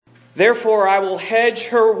Therefore I will hedge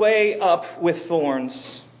her way up with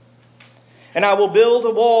thorns, and I will build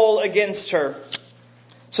a wall against her,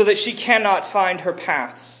 so that she cannot find her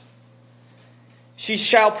paths. She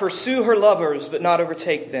shall pursue her lovers, but not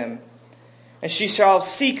overtake them. And she shall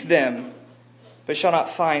seek them, but shall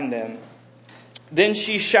not find them. Then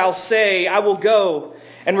she shall say, I will go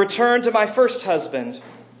and return to my first husband,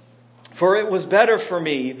 for it was better for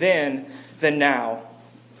me then than now.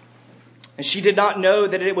 And she did not know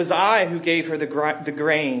that it was I who gave her the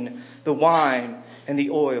grain, the wine, and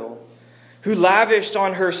the oil, who lavished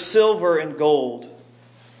on her silver and gold,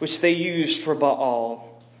 which they used for Baal.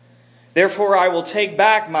 Therefore I will take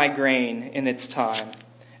back my grain in its time,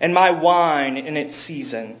 and my wine in its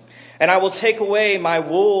season. And I will take away my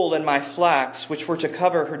wool and my flax, which were to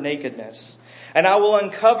cover her nakedness. And I will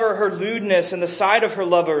uncover her lewdness in the sight of her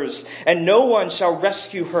lovers, and no one shall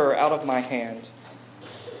rescue her out of my hand.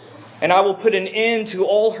 And I will put an end to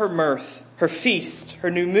all her mirth, her feasts, her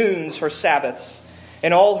new moons, her Sabbaths,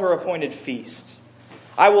 and all her appointed feasts.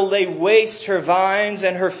 I will lay waste her vines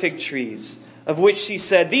and her fig trees, of which she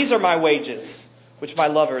said, these are my wages, which my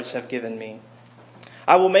lovers have given me.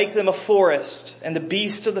 I will make them a forest, and the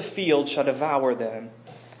beasts of the field shall devour them.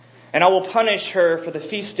 And I will punish her for the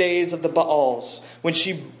feast days of the Baals, when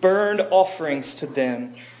she burned offerings to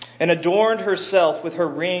them, and adorned herself with her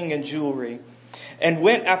ring and jewelry, and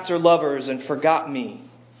went after lovers and forgot me,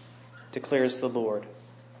 declares the Lord.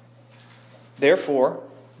 Therefore,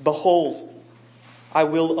 behold, I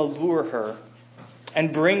will allure her,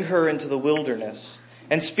 and bring her into the wilderness,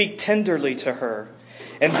 and speak tenderly to her.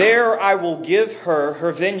 And there I will give her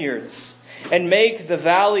her vineyards, and make the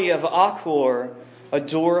valley of Achor a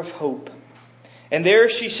door of hope. And there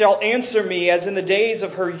she shall answer me as in the days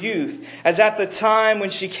of her youth, as at the time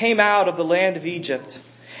when she came out of the land of Egypt.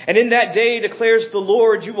 And in that day, declares the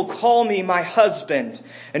Lord, you will call me my husband,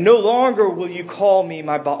 and no longer will you call me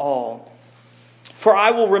my Baal. For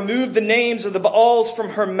I will remove the names of the Baals from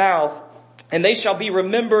her mouth, and they shall be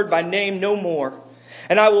remembered by name no more.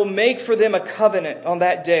 And I will make for them a covenant on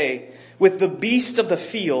that day with the beasts of the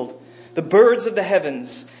field, the birds of the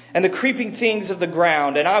heavens, and the creeping things of the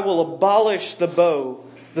ground. And I will abolish the bow,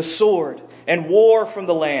 the sword, and war from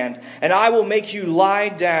the land. And I will make you lie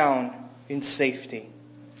down in safety.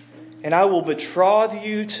 And I will betroth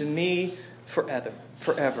you to me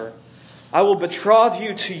forever. I will betroth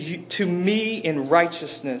you to me in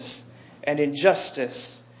righteousness and in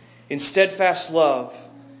justice, in steadfast love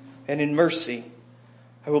and in mercy.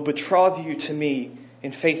 I will betroth you to me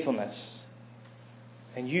in faithfulness,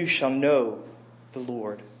 and you shall know the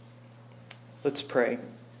Lord. Let's pray.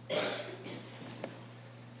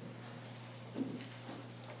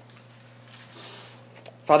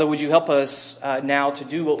 Father, would you help us now to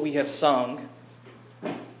do what we have sung?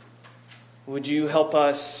 Would you help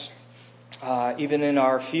us even in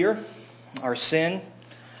our fear, our sin,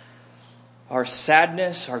 our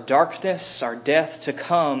sadness, our darkness, our death, to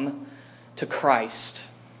come to Christ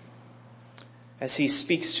as He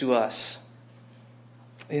speaks to us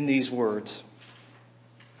in these words.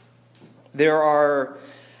 There are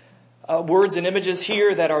words and images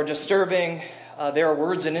here that are disturbing. There are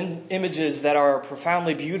words and images that are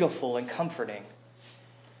profoundly beautiful and comforting.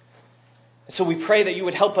 And so we pray that you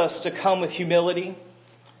would help us to come with humility.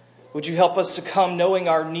 Would you help us to come knowing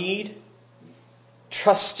our need,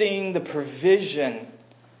 trusting the provision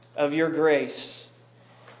of your grace,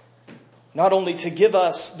 not only to give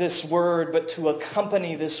us this word, but to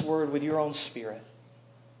accompany this word with your own Spirit.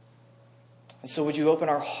 And so would you open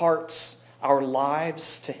our hearts, our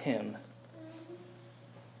lives to Him,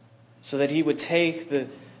 so that He would take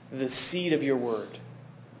the seed of your word,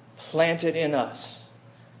 plant it in us,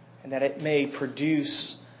 and that it may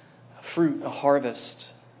produce fruit, a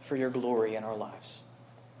harvest for your glory in our lives.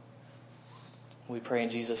 We pray in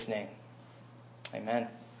Jesus' name. Amen.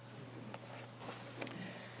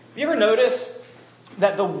 Have you ever noticed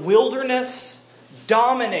that the wilderness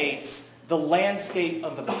dominates the landscape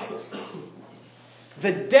of the Bible?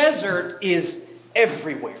 The desert is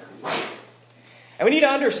everywhere. And we need to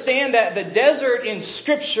understand that the desert in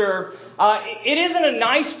Scripture, it isn't a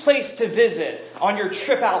nice place to visit on your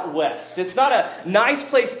trip out west. It's not a nice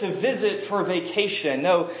place to visit for a vacation.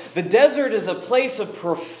 No, the desert is a place of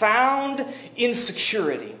profound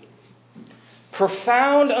insecurity,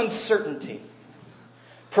 profound uncertainty,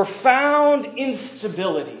 profound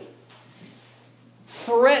instability,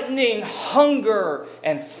 threatening hunger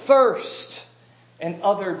and thirst and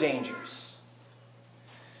other dangers.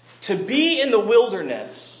 To be in the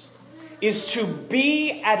wilderness is to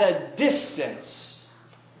be at a distance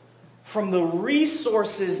from the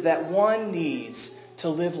resources that one needs to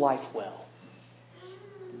live life well.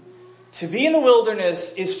 To be in the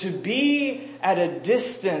wilderness is to be at a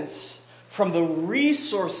distance from the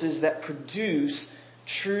resources that produce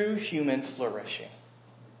true human flourishing.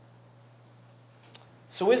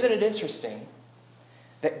 So isn't it interesting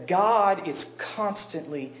that God is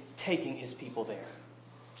constantly taking his people there?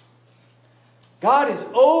 God is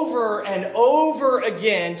over and over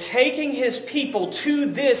again taking his people to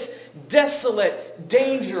this desolate,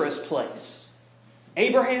 dangerous place.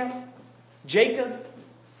 Abraham, Jacob,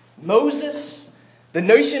 Moses, the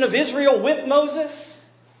nation of Israel with Moses,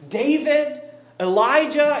 David,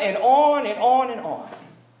 Elijah, and on and on and on.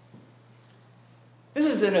 This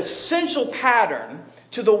is an essential pattern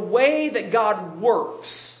to the way that God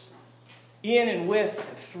works in and with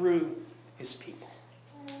and through his people.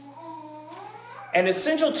 And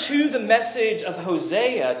essential to the message of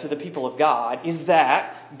Hosea to the people of God is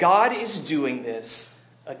that God is doing this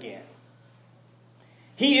again.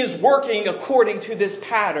 He is working according to this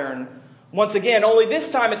pattern once again. Only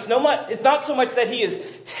this time it's not so much that he is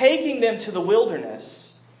taking them to the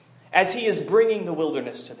wilderness as he is bringing the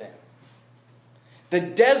wilderness to them. The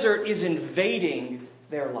desert is invading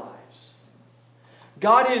their lives.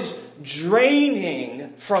 God is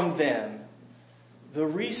draining from them the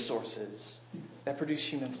resources that produce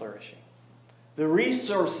human flourishing. The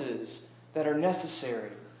resources that are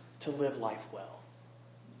necessary to live life well.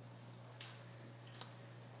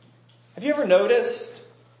 Have you ever noticed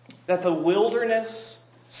that the wilderness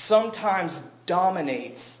sometimes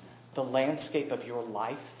dominates the landscape of your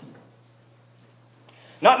life?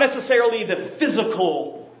 Not necessarily the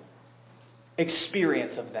physical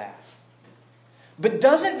experience of that. But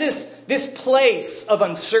doesn't this place of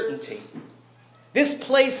uncertainty, this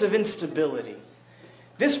place of instability,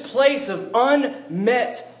 this place of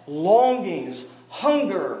unmet longings,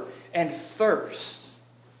 hunger and thirst,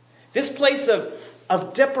 this place of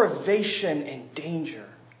deprivation and danger,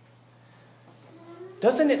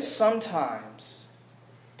 doesn't it sometimes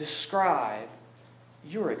describe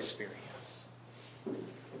your experience?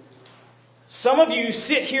 Some of you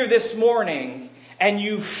sit here this morning and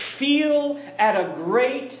you feel at a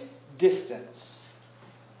great distance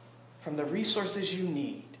from the resources you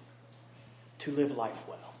need to live life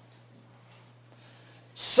well.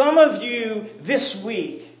 Some of you this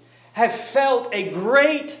week have felt a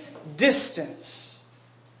great distance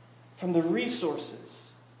from the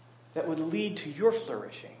resources that would lead to your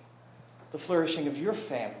flourishing, the flourishing of your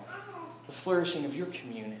family, the flourishing of your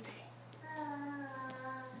community.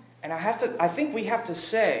 And I think we have to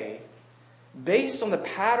say, based on the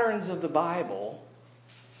patterns of the Bible,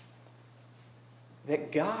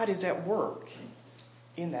 that God is at work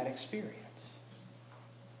in that experience.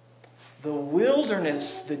 The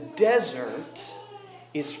wilderness, the desert,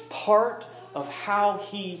 is part of how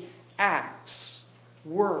he acts,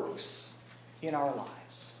 works in our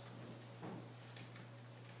lives.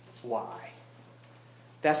 Why?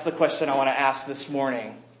 That's the question I want to ask this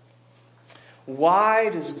morning. Why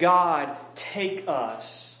does God take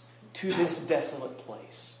us to this desolate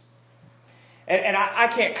place? And I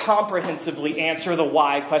can't comprehensively answer the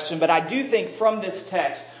why question, but I do think from this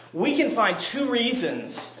text we can find two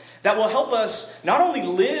reasons that will help us not only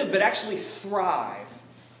live but actually thrive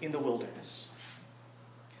in the wilderness.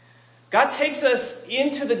 God takes us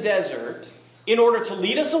into the desert in order to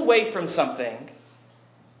lead us away from something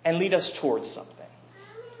and lead us towards something.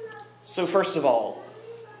 So first of all,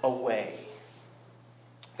 away.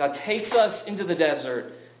 God takes us into the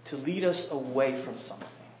desert to lead us away from something.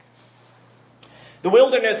 The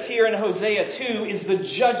wilderness here in Hosea 2 is the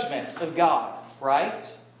judgment of God, right?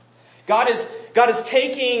 God is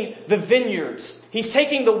taking the vineyards. He's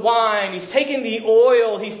taking the wine. He's taking the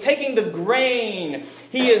oil. He's taking the grain.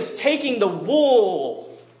 He is taking the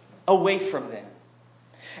wool away from them.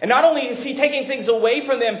 And not only is he taking things away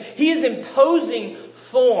from them, he is imposing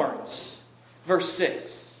thorns. Verse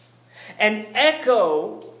 6. An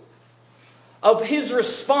echo of his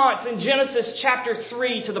response in Genesis chapter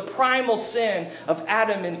 3 to the primal sin of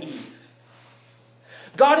Adam and Eve.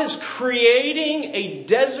 God is creating a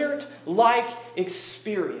desert-like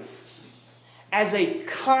experience as a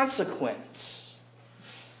consequence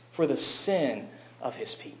for the sin of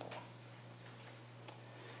his people.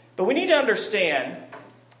 But we need to understand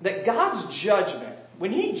that God's judgment,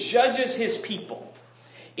 when he judges his people,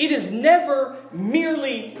 it is never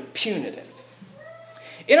merely punitive.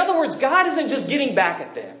 In other words, God isn't just getting back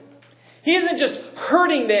at them. He isn't just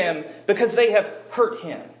hurting them because they have hurt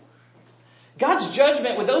him. God's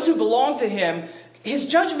judgment with those who belong to him, his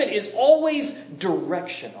judgment is always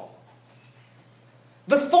directional.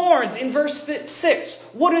 The thorns in verse 6,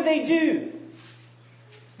 what do?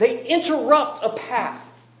 They interrupt a path,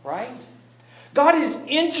 right? God is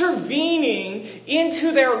intervening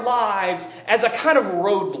into their lives as a kind of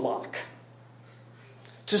roadblock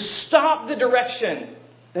to stop the direction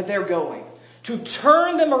that they're going, to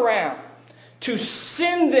turn them around, to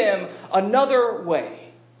send them another way.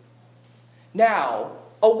 Now,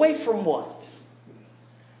 away from what?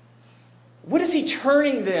 What is he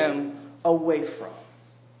turning them away from?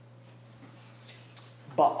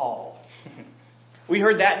 Baal. We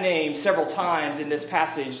heard that name several times in this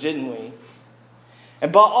passage, didn't we?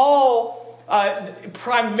 And Baal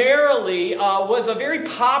primarily was a very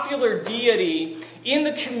popular deity in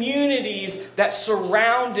the communities that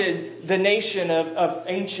surrounded the nation of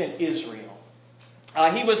ancient Israel.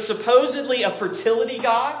 He was supposedly a fertility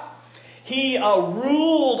god. He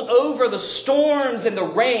ruled over the storms and the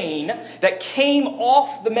rain that came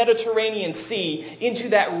off the Mediterranean Sea into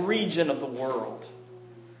that region of the world.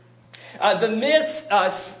 The myths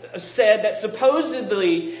said that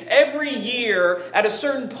supposedly every year at a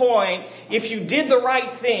certain point, if you did the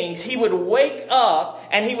right things, he would wake up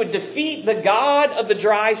and he would defeat the god of the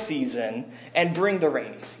dry season and bring the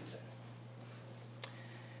rainy season.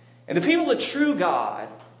 And the people of the true God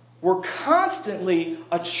were constantly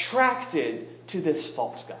attracted to this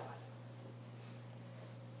false god.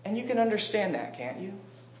 And you can understand that, can't you?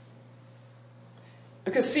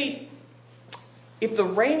 Because see, if the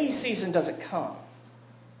rainy season doesn't come,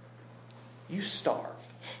 you starve.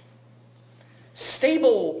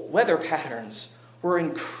 Stable weather patterns were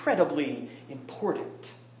incredibly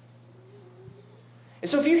important. And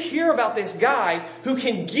so if you hear about this guy who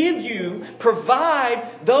can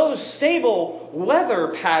provide those stable weather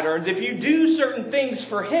patterns, if you do certain things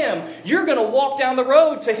for him, you're going to walk down the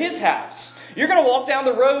road to his house. You're going to walk down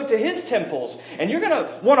the road to his temples, and you're going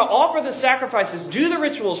to want to offer the sacrifices, do the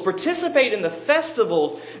rituals, participate in the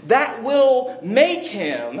festivals that will make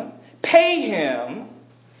him, pay him,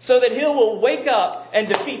 so that he will wake up and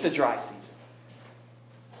defeat the dry season.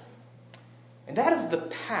 And that is the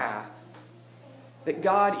path that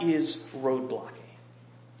God is roadblocking.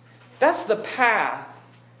 That's the path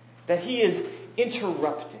that he is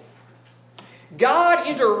interrupting. God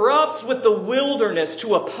interrupts with the wilderness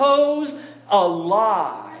to oppose a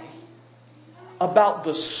lie about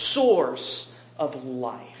the source of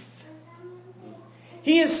life.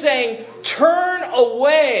 He is saying, turn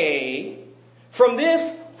away from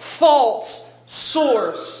this false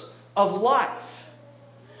source of life.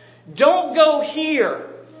 Don't go here.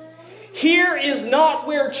 Here is not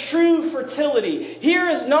where true fertility, here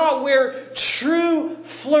is not where true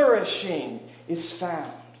flourishing is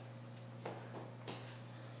found.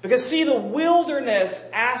 Because see, the wilderness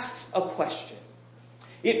asks a question.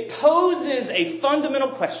 It poses a fundamental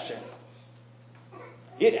question.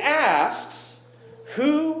 It asks,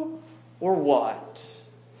 who or what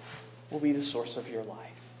will be the source of your life?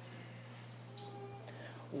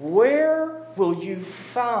 Where will you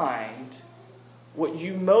find what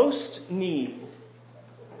you most need,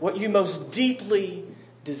 what you most deeply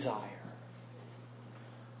desire?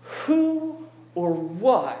 Who or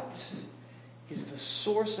what is the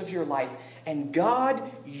source of your life? And God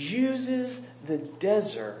uses the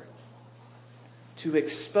desert to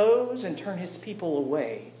expose and turn his people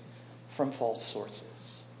away from false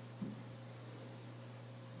sources.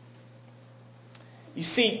 You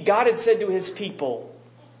see, God had said to his people,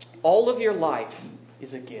 all of your life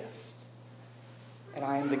is a gift, and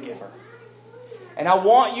I am the giver. And I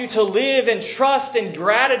want you to live in trust and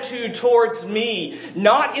gratitude towards me,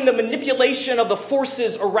 not in the manipulation of the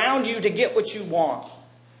forces around you to get what you want.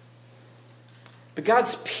 But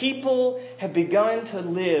God's people have begun to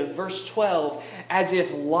live, verse 12, as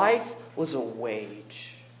if life was a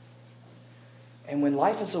wage. And when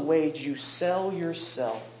life is a wage, you sell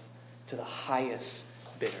yourself to the highest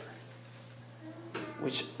bidder,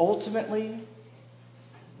 which ultimately,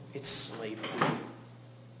 it's slavery.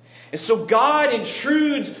 And so God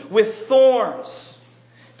intrudes with thorns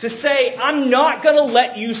to say, I'm not going to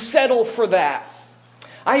let you settle for that.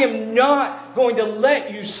 I am not going to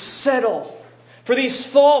let you settle for these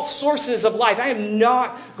false sources of life. I am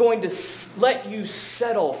not going to let you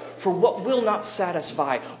settle for what will not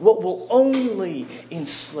satisfy, what will only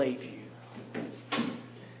enslave you.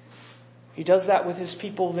 He does that with his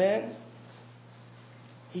people then.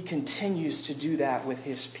 He continues to do that with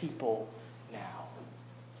his people now.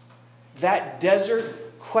 That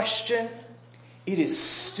desert question, it is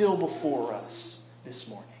still before us this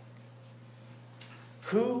morning.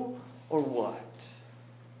 Who or what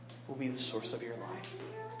will be the source of your life?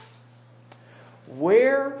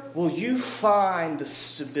 Where will you find the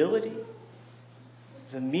stability,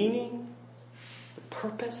 the meaning, the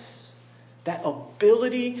purpose, that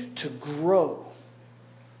ability to grow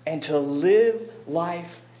and to live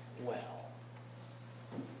life well.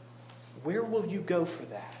 Where will you go for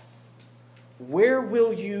that? Where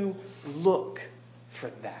will you look for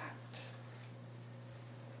that?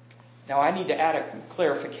 Now, I need to add a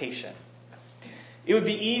clarification. It would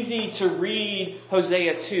be easy to read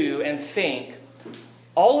Hosea 2 and think,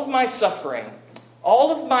 all of my suffering,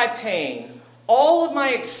 all of my pain, all of my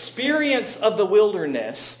experience of the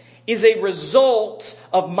wilderness is a result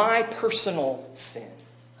of my personal sin.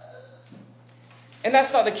 And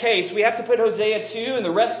that's not the case. We have to put Hosea 2 and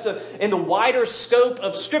the rest in the wider scope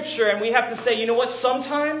of Scripture, and we have to say, you know what?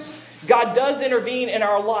 Sometimes God does intervene in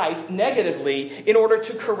our life negatively in order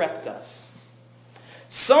to correct us.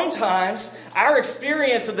 Sometimes our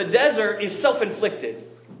experience of the desert is self-inflicted.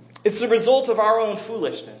 It's the result of our own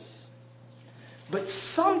foolishness. But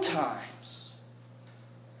sometimes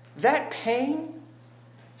that pain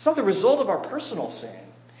is not the result of our personal sin.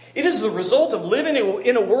 It is the result of living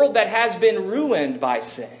in a world that has been ruined by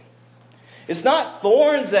sin. It's not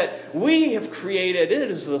thorns that we have created.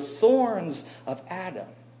 It is the thorns of Adam.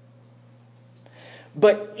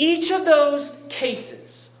 But each of those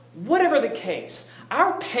cases, whatever the case,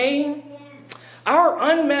 our pain, our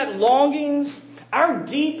unmet longings, our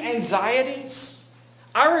deep anxieties,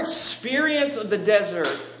 our experience of the desert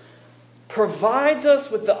provides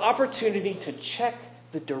us with the opportunity to check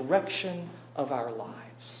the direction of our lives.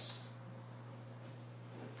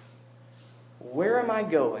 Where am I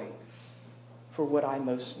going for what I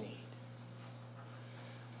most need?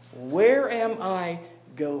 Where am I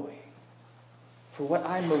going for what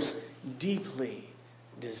I most deeply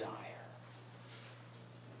desire?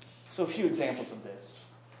 So a few examples of this.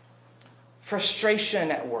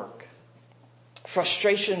 Frustration at work.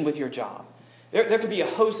 Frustration with your job. There could be a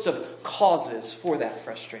host of causes for that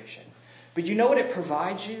frustration. But you know what it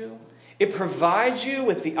provides you? It provides you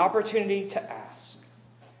with the opportunity to ask,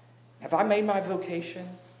 have I made my vocation?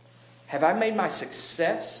 Have I made my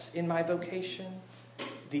success in my vocation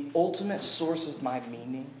the ultimate source of my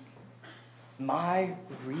meaning? My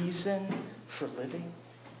reason for living?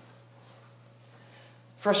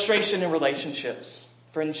 Frustration in relationships,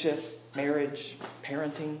 friendship, marriage,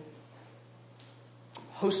 parenting.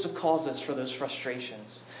 Host of causes for those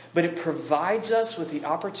frustrations. But it provides us with the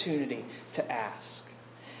opportunity to ask,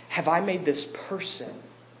 have I made this person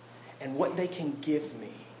and what they can give me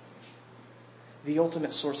the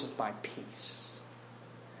ultimate source of my peace?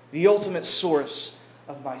 The ultimate source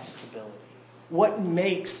of my stability? What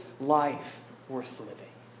makes life worth living?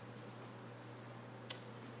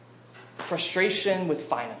 Frustration with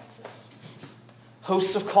finances.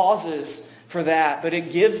 Hosts of causes for that, but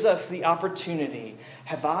it gives us the opportunity.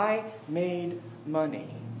 Have I made money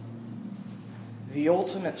the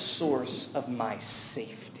ultimate source of my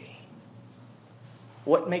safety?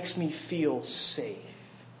 What makes me feel safe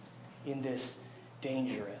in this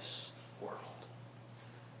dangerous world?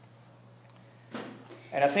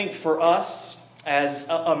 And I think for us as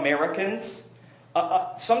Americans,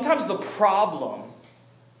 sometimes the problem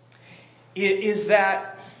is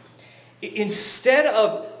that instead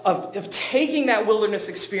of taking that wilderness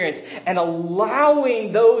experience and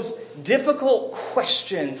allowing those difficult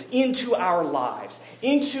questions into our lives,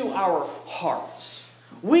 into our hearts,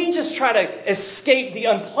 we just try to escape the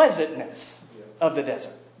unpleasantness of the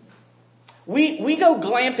desert. We go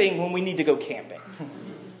glamping when we need to go camping.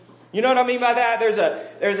 You know what I mean by that?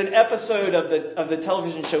 There's an episode of the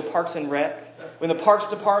television show Parks and Rec. When the Parks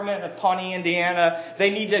Department of Pawnee, Indiana, they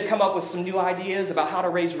need to come up with some new ideas about how to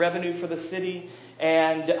raise revenue for the city.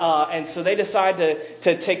 And so they decide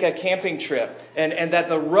to take a camping trip. And that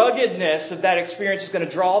the ruggedness of that experience is going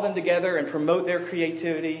to draw them together and promote their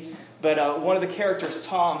creativity. But one of the characters,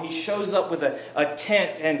 Tom, he shows up with a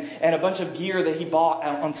tent and a bunch of gear that he bought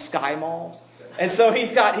on Sky Mall. And so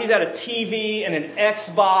he's got a TV and an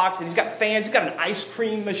Xbox, and he's got fans. He's got an ice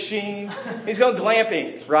cream machine. He's going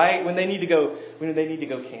glamping, right? When they need to go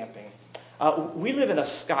camping. We live in a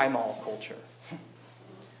Sky Mall culture.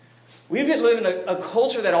 We live in a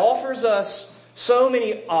culture that offers us so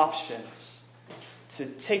many options to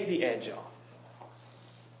take the edge off,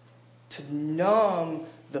 to numb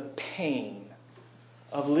the pain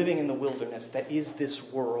of living in the wilderness that is this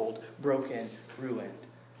world broken, ruined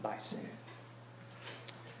by sin.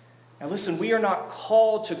 Now listen, we are not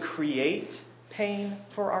called to create pain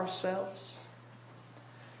for ourselves,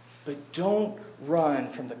 but don't run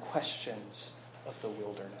from the questions of the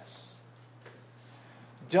wilderness.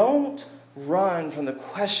 Don't run from the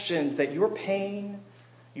questions that your pain,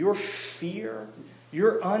 your fear,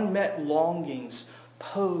 your unmet longings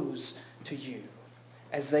pose to you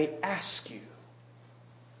as they ask you,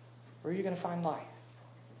 where are you going to find life?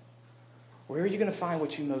 where are you going to find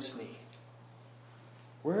what you most need?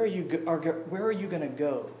 Where are you going to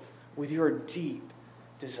go with your deep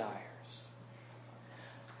desires?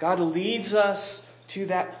 God leads us to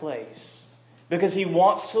that place because He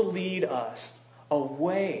wants to lead us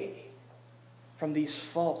away from these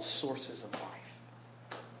false sources of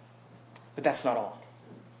life. But that's not all.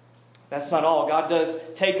 That's not all. God does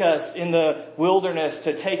take us in the wilderness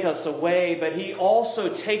to take us away, but He also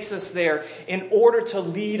takes us there in order to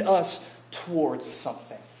lead us towards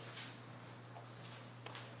something.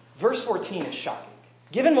 Verse 14 is shocking.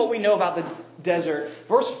 Given what we know about the desert,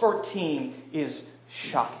 verse 14 is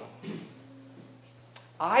shocking.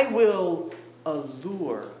 I will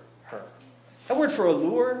allure her. That word for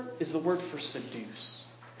allure is the word for seduce.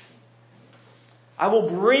 I will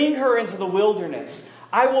bring her into the wilderness.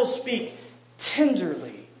 I will speak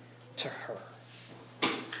tenderly to her.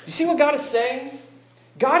 You see what God is saying?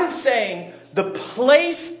 God is saying the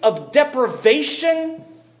place of deprivation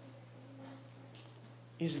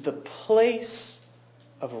is the place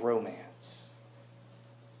of romance.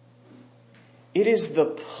 It is the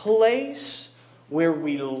place where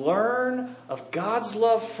we learn of God's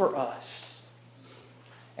love for us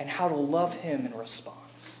and how to love Him in response.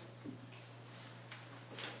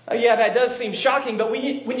 Yeah, that does seem shocking, but when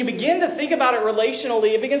you begin to think about it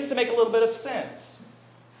relationally, it begins to make a little bit of sense.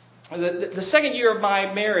 The second year of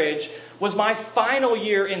my marriage was my final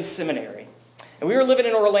year in seminary. And we were living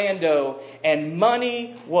in Orlando, and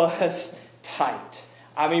money was tight.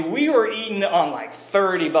 I mean, we were eating on like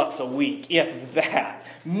 $30 a week, if that.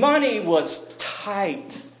 Money was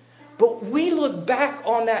tight. But we look back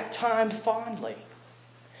on that time fondly.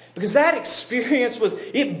 Because that experience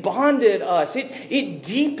it bonded us. It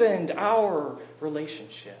deepened our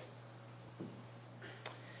relationship.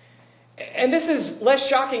 And this is less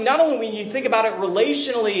shocking not only when you think about it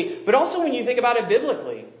relationally, but also when you think about it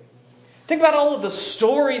biblically. Think about all of the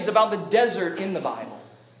stories about the desert in the Bible.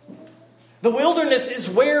 The wilderness is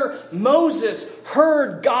where Moses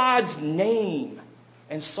heard God's name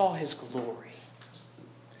and saw His glory.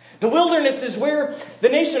 The wilderness is where the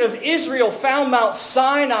nation of Israel found Mount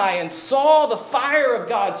Sinai and saw the fire of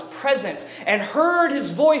God's presence and heard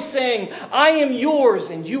His voice saying, I am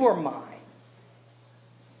yours and you are mine.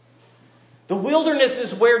 The wilderness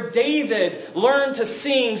is where David learned to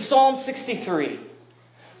sing Psalm 63.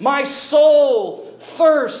 My soul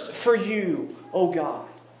thirsts for you, O God.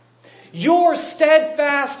 Your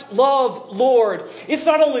steadfast love, Lord, it's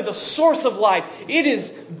not only the source of life, it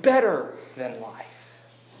is better than life.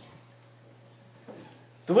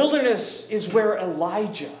 The wilderness is where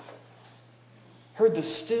Elijah heard the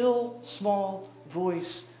still, small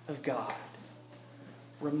voice of God,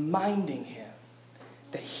 reminding him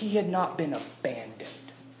that he had not been abandoned,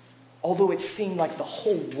 although it seemed like the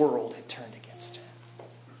whole world had turned against him.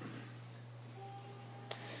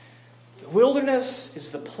 The wilderness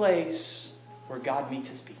is the place where God meets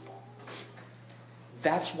His people.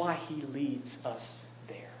 That's why He leads us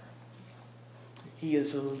there. He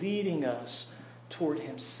is leading us toward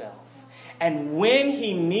Himself. And when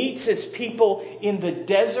He meets His people in the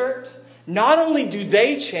desert, not only do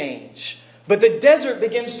they change, but the desert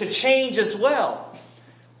begins to change as well.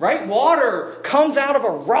 Right? Water comes out of a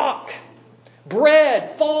rock.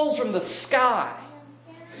 Bread falls from the sky.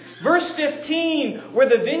 Verse 15, where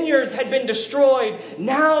the vineyards had been destroyed,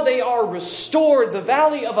 now they are restored. The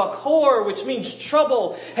valley of Achor, which means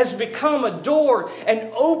trouble, has become a door,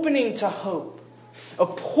 an opening to hope. A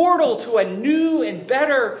portal to a new and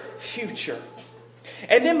better future.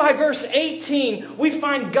 And then by verse 18, we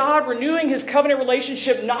find God renewing His covenant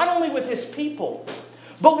relationship not only with His people,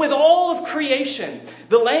 but with all of creation.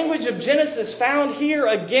 The language of Genesis found here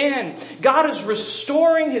again. God is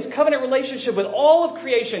restoring His covenant relationship with all of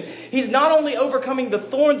creation. He's not only overcoming the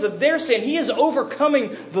thorns of their sin, He is overcoming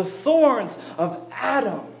the thorns of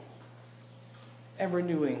Adam and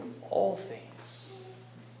renewing all things.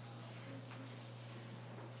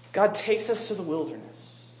 God takes us to the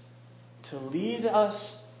wilderness to lead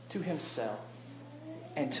us to Himself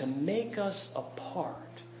and to make us a part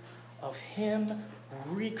of Him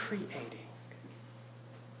recreating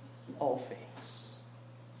all things.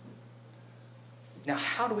 Now,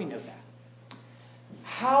 how do we know that?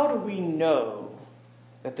 How do we know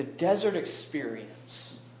that the desert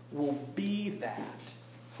experience will be that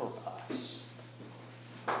for us?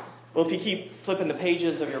 Well, if you keep flipping the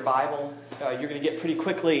pages of your Bible, you're going to get pretty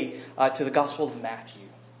quickly to the Gospel of Matthew.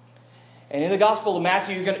 And in the Gospel of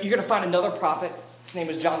Matthew, you're going to find another prophet. His name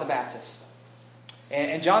is John the Baptist.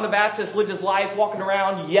 And John the Baptist lived his life walking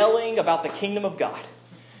around yelling about the kingdom of God.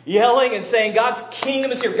 Yelling and saying God's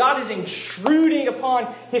kingdom is here. God is intruding upon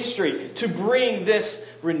history to bring this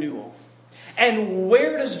renewal. And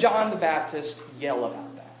where does John the Baptist yell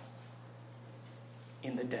about that?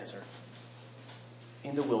 In the desert.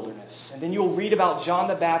 In the wilderness. And then you'll read about John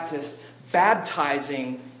the Baptist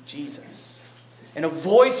baptizing Jesus. And a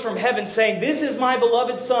voice from heaven saying, "This is my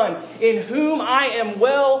beloved Son, in whom I am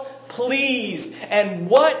well pleased." And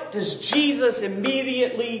what does Jesus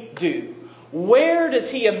immediately do? Where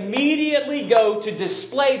does he immediately go to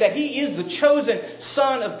display that he is the chosen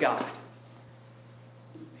Son of God?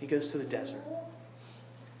 He goes to the desert.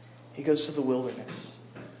 He goes to the wilderness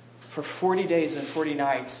for 40 days and 40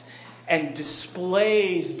 nights and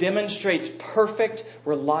demonstrates perfect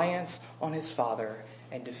reliance on his Father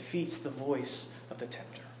and defeats the voice of the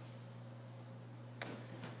tempter.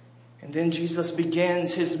 And then Jesus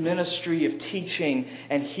begins his ministry of teaching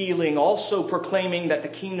and healing, also proclaiming that the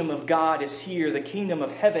kingdom of God is here, the kingdom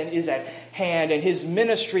of heaven is at hand. And his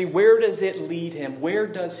ministry, where does it lead him? Where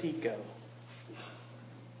does he go?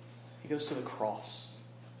 He goes to the cross,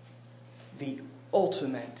 the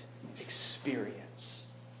ultimate experience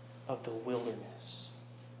of the wilderness,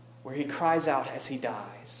 where he cries out as he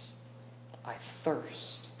dies, "I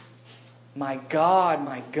thirst. My God,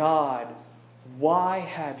 why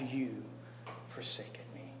have you forsaken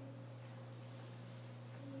me?"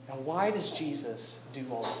 Now, why does Jesus do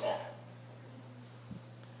all of that?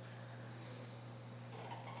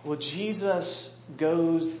 Well, Jesus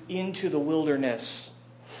goes into the wilderness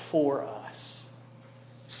for us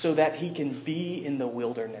so that he can be in the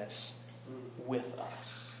wilderness with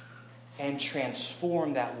us and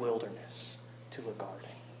transform that wilderness to a garden.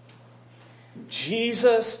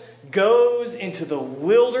 Jesus goes into the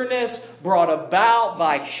wilderness brought about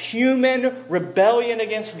by human rebellion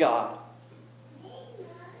against God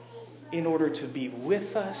in order to be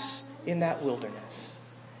with us in that wilderness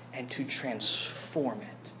and to transform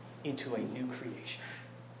it into a new creation.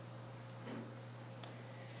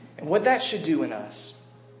 And what that should do in us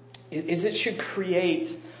is it should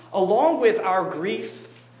create, along with our grief,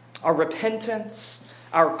 our repentance,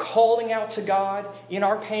 our calling out to God in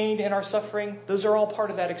our pain, in our suffering, those are all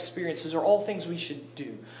part of that experience. Those are all things we should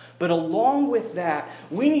do. But along with that,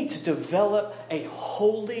 we need to develop a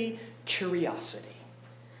holy curiosity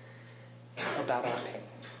about our pain,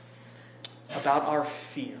 about our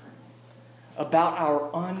fear, about our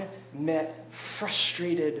unmet,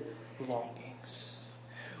 frustrated longings.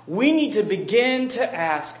 We need to begin to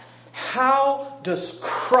ask, how does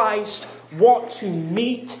Christ want to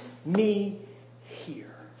meet me here?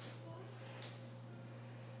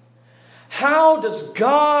 How does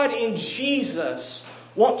God in Jesus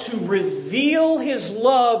want to reveal his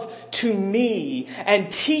love to me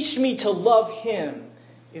and teach me to love him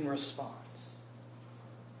in response?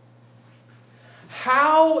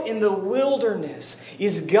 How in the wilderness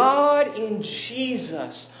is God in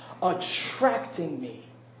Jesus attracting me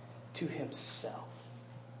to himself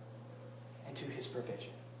and to his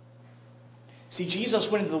provision? See, Jesus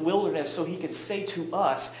went into the wilderness so he could say to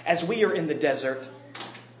us, as we are in the desert,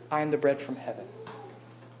 "I am the bread from heaven.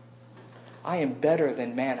 I am better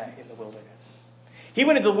than manna in the wilderness." He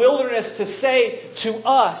went into the wilderness to say to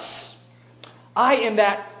us, "I am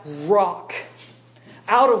that rock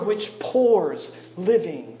out of which pours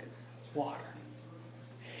living water."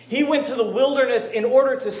 He went to the wilderness in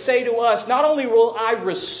order to say to us, not only will I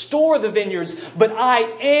restore the vineyards, but I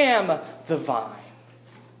am the vine.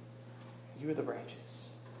 You are the branches.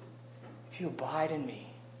 If you abide in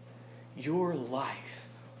me, your life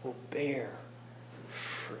will bear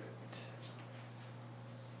fruit.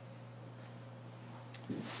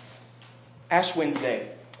 Ash Wednesday,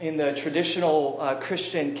 in the traditional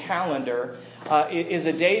Christian calendar, is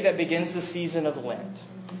a day that begins the season of Lent.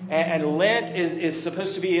 And Lent is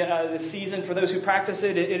supposed to be the season, for those who practice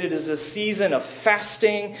it, it is a season of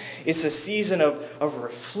fasting. It's a season of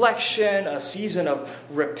reflection, a season of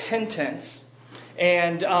repentance.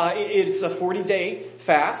 And it's a 40-day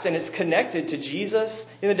fast, and it's connected to Jesus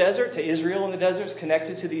in the desert, to Israel in the desert. It's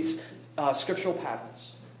connected to these scriptural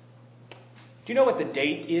patterns. Do you know what the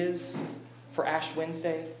date is for Ash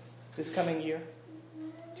Wednesday this coming year,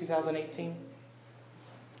 2018?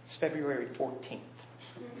 It's February 14th.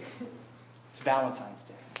 It's Valentine's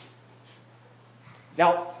Day.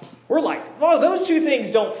 Now, we're like, well, those two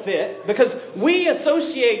things don't fit, because we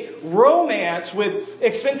associate romance with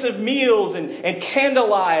expensive meals and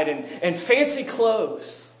candlelight and fancy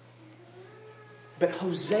clothes. But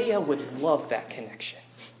Hosea would love that connection.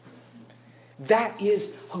 That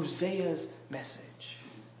is Hosea's message.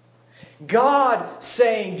 God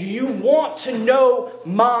saying, do you want to know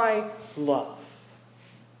my love?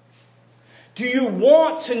 Do you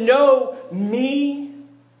want to know me?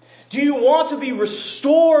 Do you want to be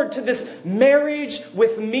restored to this marriage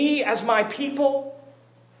with me as my people?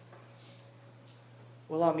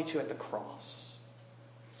 Well, I'll meet you at the cross.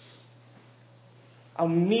 I'll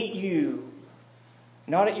meet you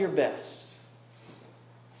not at your best,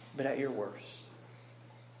 but at your worst.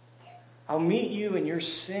 I'll meet you in your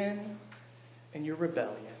sin and your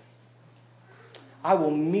rebellion. I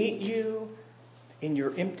will meet you in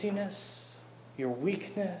your emptiness, your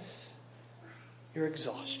weakness, your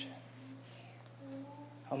exhaustion.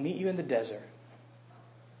 I'll meet you in the desert.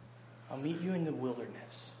 I'll meet you in the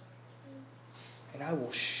wilderness. And I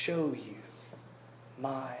will show you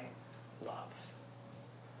my love.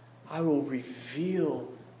 I will reveal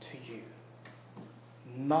to you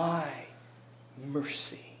my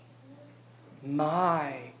mercy,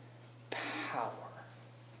 my power.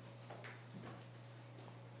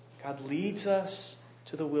 God leads us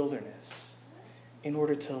to the wilderness in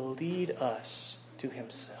order to lead us to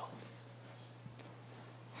Himself.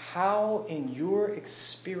 How, in your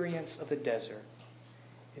experience of the desert,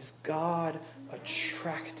 is God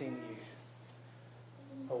attracting you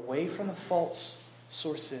away from the false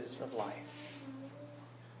sources of life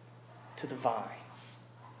to the vine,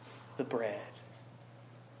 the bread,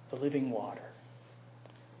 the living water,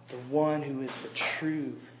 the one who is the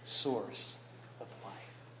true source of life?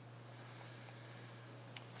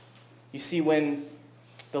 You see, when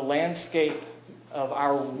the landscape of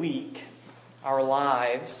our week, our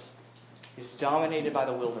lives, is dominated by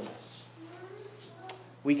the wilderness,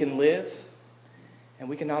 we can live, and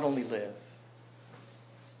we can not only live,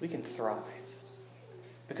 we can thrive.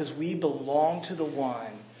 Because we belong to the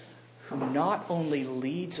one who not only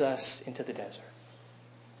leads us into the desert,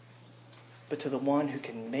 but to the one who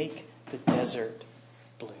can make the desert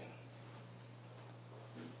bloom.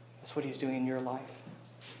 That's what He's doing in your life.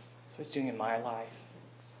 That's what He's doing in my life.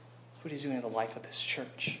 That's what He's doing in the life of this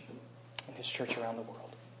church and His church around the world.